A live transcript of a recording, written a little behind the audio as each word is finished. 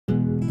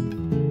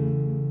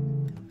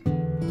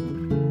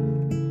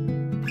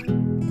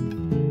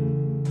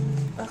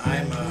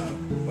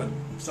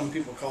some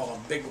people call a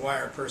big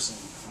wire person,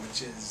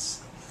 which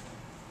is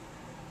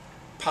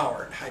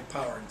powered,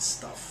 high-powered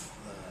stuff.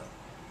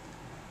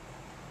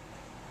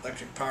 The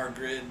electric power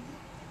grid,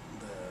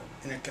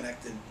 the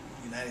interconnected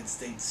United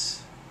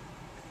States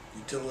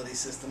utility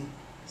system.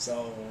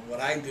 So what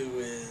I do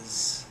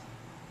is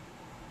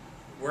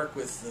work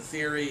with the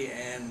theory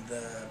and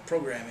the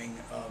programming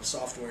of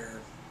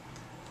software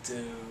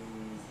to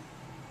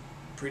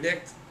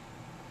predict,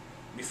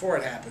 before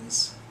it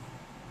happens,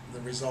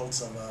 the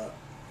results of a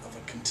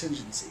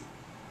contingency.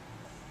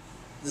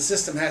 The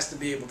system has to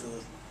be able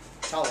to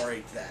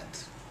tolerate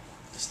that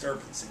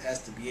disturbance. It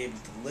has to be able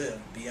to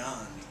live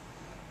beyond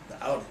the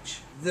outage.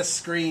 This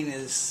screen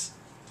is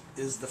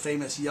the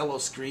famous yellow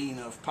screen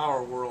of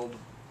PowerWorld.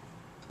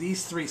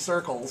 These three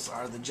circles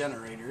are the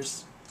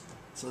generators.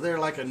 So they're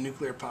like a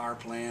nuclear power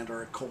plant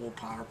or a coal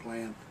power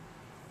plant,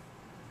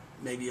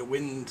 maybe a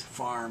wind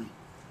farm.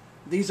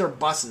 These are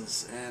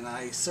buses, and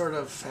I sort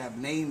of have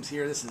names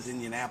here. This is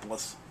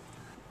Indianapolis.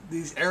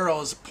 These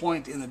arrows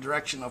point in the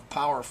direction of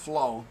power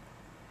flow.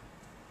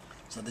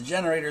 So the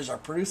generators are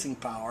producing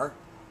power.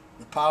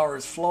 The power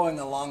is flowing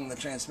along the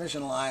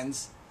transmission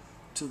lines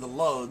to the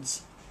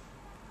loads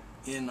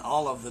in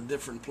all of the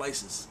different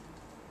places.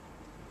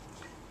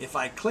 If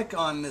I click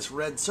on this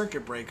red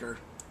circuit breaker,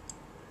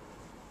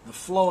 the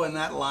flow in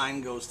that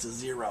line goes to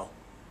 0.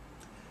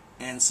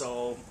 And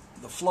so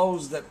the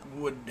flows that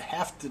would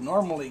have to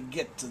normally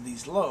get to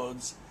these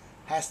loads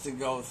has to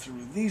go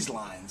through these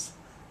lines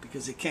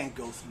because it can't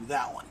go through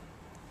that one.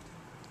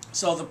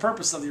 So the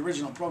purpose of the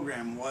original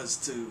program was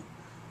to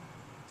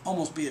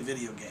almost be a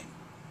video game.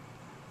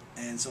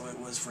 And so it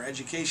was for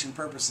education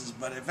purposes,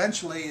 but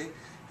eventually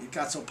it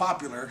got so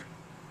popular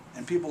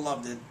and people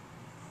loved it.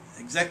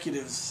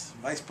 Executives,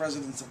 vice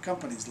presidents of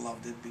companies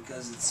loved it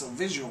because it's so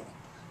visual.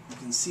 You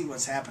can see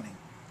what's happening.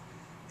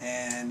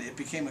 And it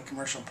became a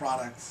commercial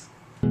product